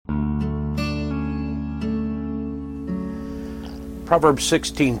Proverbs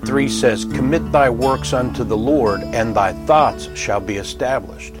 16:3 says, "Commit thy works unto the Lord, and thy thoughts shall be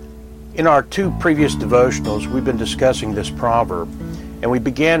established." In our two previous devotionals, we've been discussing this proverb, and we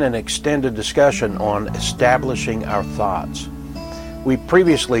began an extended discussion on establishing our thoughts. We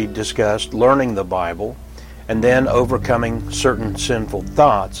previously discussed learning the Bible and then overcoming certain sinful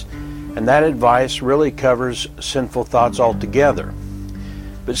thoughts, and that advice really covers sinful thoughts altogether.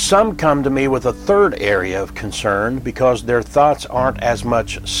 But some come to me with a third area of concern because their thoughts aren't as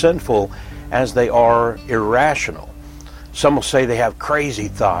much sinful as they are irrational. Some will say they have crazy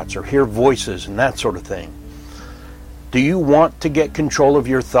thoughts or hear voices and that sort of thing. Do you want to get control of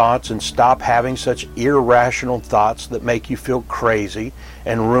your thoughts and stop having such irrational thoughts that make you feel crazy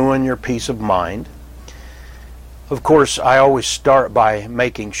and ruin your peace of mind? Of course, I always start by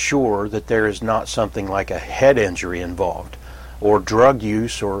making sure that there is not something like a head injury involved, or drug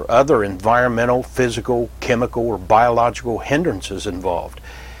use, or other environmental, physical, chemical, or biological hindrances involved,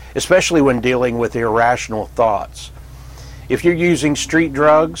 especially when dealing with irrational thoughts. If you're using street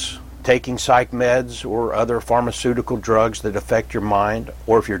drugs, taking psych meds, or other pharmaceutical drugs that affect your mind,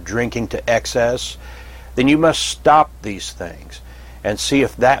 or if you're drinking to excess, then you must stop these things and see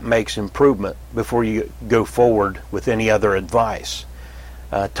if that makes improvement before you go forward with any other advice.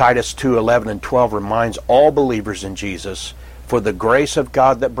 Titus 2:11 and 12 reminds all believers in Jesus, "For the grace of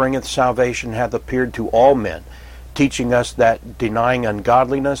God that bringeth salvation hath appeared to all men, teaching us that, denying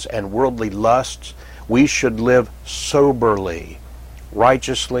ungodliness and worldly lusts, we should live soberly,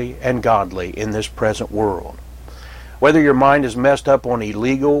 righteously, and godly in this present world." Whether your mind is messed up on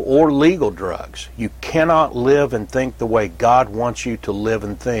illegal or legal drugs, you cannot live and think the way God wants you to live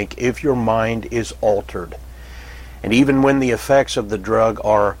and think if your mind is altered. And even when the effects of the drug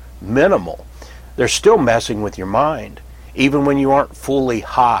are minimal, they're still messing with your mind, even when you aren't fully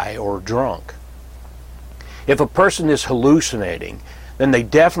high or drunk. If a person is hallucinating, then they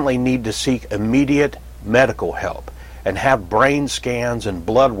definitely need to seek immediate medical help and have brain scans and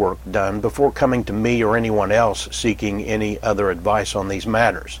blood work done before coming to me or anyone else seeking any other advice on these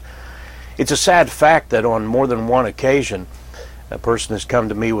matters. It's a sad fact that on more than one occasion, a person has come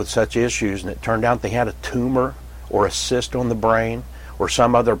to me with such issues and it turned out they had a tumor or a cyst on the brain or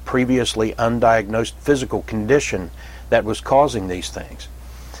some other previously undiagnosed physical condition that was causing these things.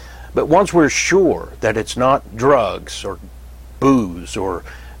 But once we're sure that it's not drugs or booze or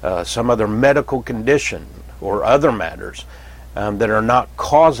some other medical condition or other matters that are not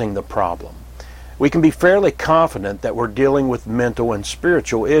causing the problem, we can be fairly confident that we're dealing with mental and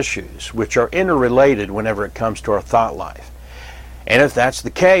spiritual issues, which are interrelated whenever it comes to our thought life. And if that's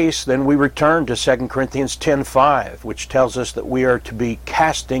the case, then we return to 2 Corinthians 10:5, which tells us that we are to be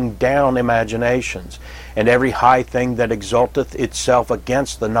casting down imaginations and every high thing that exalteth itself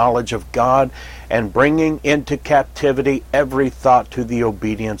against the knowledge of God, and bringing into captivity every thought to the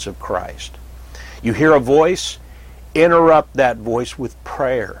obedience of Christ. You hear a voice, interrupt that voice with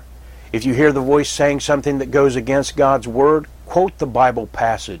prayer. If you hear the voice saying something that goes against God's Word, quote the Bible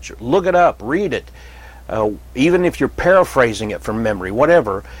passage, look it up, read it. Even if you're paraphrasing it from memory,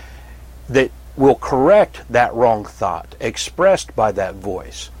 whatever, that will correct that wrong thought expressed by that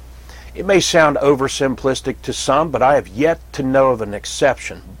voice. It may sound oversimplistic to some, but I have yet to know of an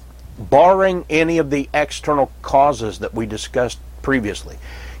exception. Barring any of the external causes that we discussed previously,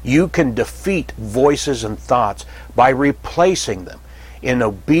 you can defeat voices and thoughts by replacing them in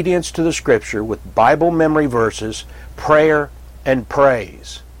obedience to the Scripture with Bible memory verses, prayer, and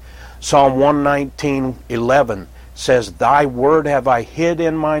praise. Psalm 119:11 says, "Thy word have I hid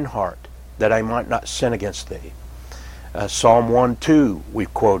in mine heart, that I might not sin against thee." Psalm 1:2 we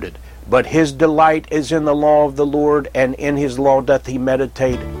quoted, "But his delight is in the law of the Lord, and in his law doth he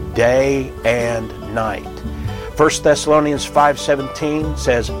meditate day and night." 1 Thessalonians 5:17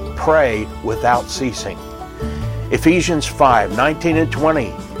 says, "Pray without ceasing." Ephesians 5:19 and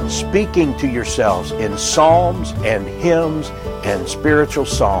 20, "Speaking to yourselves in psalms and hymns and spiritual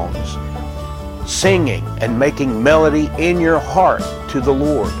songs, singing and making melody in your heart to the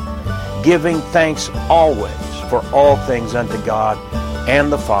Lord, giving thanks always for all things unto God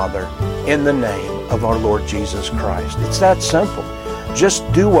and the Father, in the name of our Lord Jesus Christ." It's that simple. Just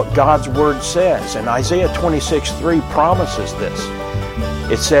do what God's Word says. And Isaiah 26:3 promises this.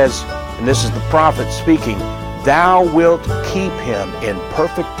 It says, and this is the prophet speaking, "Thou wilt keep him in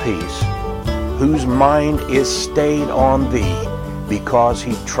perfect peace, whose mind is stayed on thee, because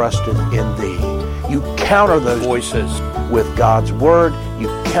he trusted in thee." You counter those voices with God's Word. You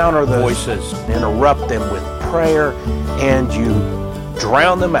counter those voices, interrupt them with prayer, and you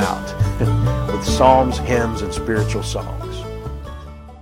drown them out with psalms, hymns, and spiritual songs.